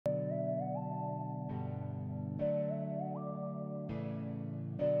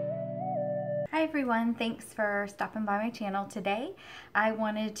Hi everyone, thanks for stopping by my channel today. I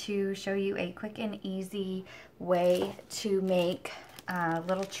wanted to show you a quick and easy way to make a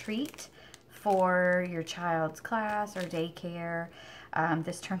little treat for your child's class or daycare.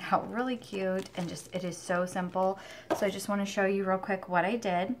 This turned out really cute and it is so simple. So I just want to show you real quick what I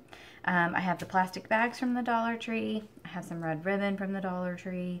did. I have the plastic bags from the Dollar Tree, I have some red ribbon from the Dollar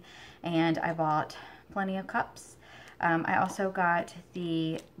Tree, and I bought plenty of cups. I also got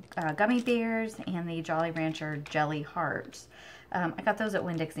the gummy bears and the Jolly Rancher jelly hearts. I got those at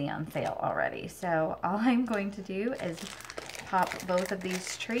Winn-Dixie on sale already. So all I'm going to do is pop both of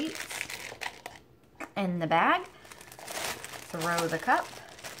these treats in the bag, throw the cup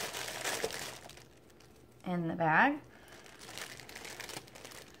in the bag,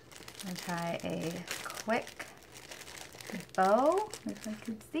 and tie a quick bow, if I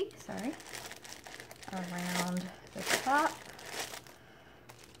could see, sorry, around the top.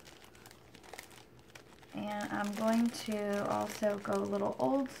 And I'm going to also go a little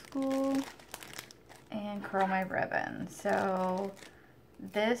old school and curl my ribbon. So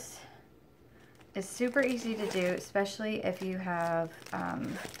this is super easy to do, especially if you have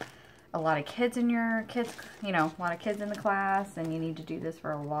a lot of kids in your a lot of kids in the class and you need to do this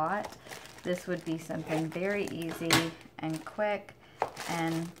for a lot. This would be something very easy and quick,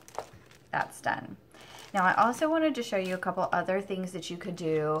 and that's done. Now I also wanted to show you a couple other things that you could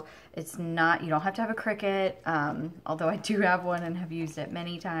do. It's not, you don't have to have a Cricut, although I do have one and have used it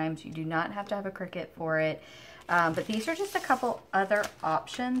many times. You do not have to have a Cricut for it. But these are just a couple other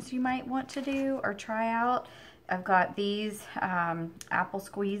options you might want to do or try out. I've got these applesauce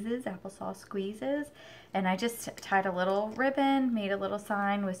squeezes, and I just tied a little ribbon, made a little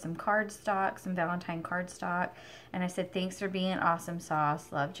sign with some cardstock, some Valentine cardstock, and I said, "Thanks for being awesome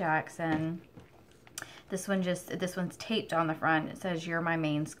sauce, love Jackson." This one's taped on the front. It says, "You're my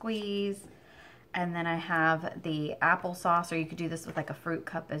main squeeze." And then I have the applesauce, or you could do this with like a fruit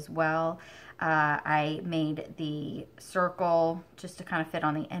cup as well. I made the circle just to kind of fit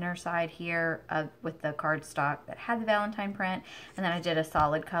on the inner side here with the cardstock that had the Valentine print. And then I did a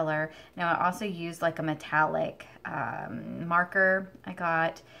solid color. Now I also used like a metallic marker I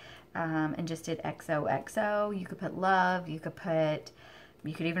got and just did XOXO. You could put love, you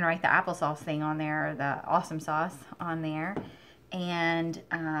could even write the applesauce thing on there, the awesome sauce on there. And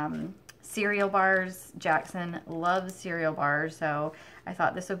cereal bars. Jackson loves cereal bars, so I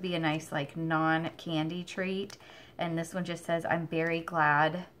thought this would be a nice like non-candy treat. And this one just says, "I'm very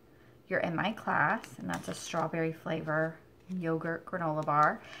glad you're in my class," and that's a strawberry flavor yogurt granola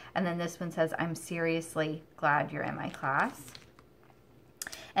bar. And then this one says, "I'm seriously glad you're in my class."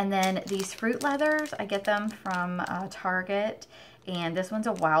 And then these fruit leathers, I get them from Target. And this one's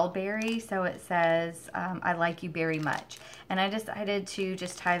a wild berry, so it says, "I like you very much." And I decided to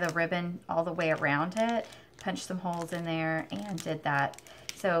just tie the ribbon all the way around it, punch some holes in there, and did that.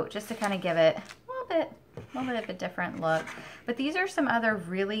 So just to kind of give it a little bit of a different look. But these are some other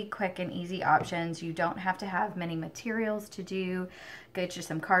really quick and easy options. You don't have to have many materials to do. Get you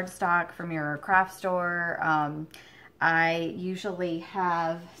some cardstock from your craft store. I usually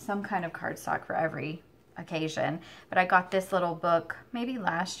have some kind of cardstock for every occasion, but I got this little book maybe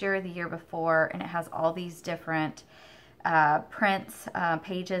last year or the year before, and it has all these different prints,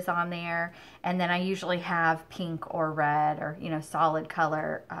 pages on there. And then I usually have pink or red or solid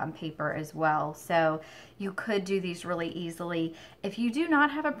color paper as well. So you could do these really easily. If you do not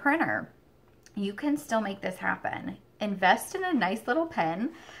have a printer, you can still make this happen. Invest in a nice little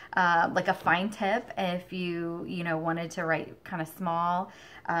pen, like a fine tip if you wanted to write kind of small.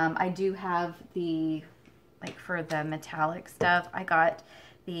 I do have the, like for the metallic stuff, I got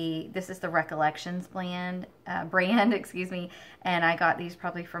this is the Recollections brand, excuse me, and I got these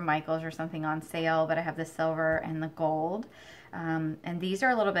probably from Michael's or something on sale, but I have the silver and the gold. And these are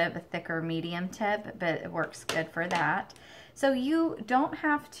a little bit of a thicker medium tip, but it works good for that. So you don't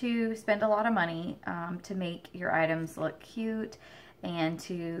have to spend a lot of money to make your items look cute and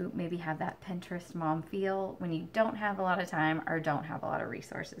to maybe have that Pinterest mom feel when you don't have a lot of time or don't have a lot of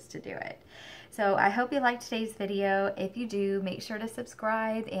resources to do it. So I hope you liked today's video. If you do, make sure to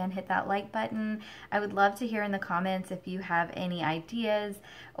subscribe and hit that like button. I would love to hear in the comments if you have any ideas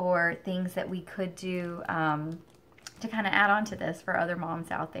or things that we could do to kind of add on to this for other moms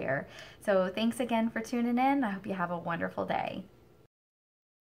out there. So thanks again for tuning in. I hope you have a wonderful day.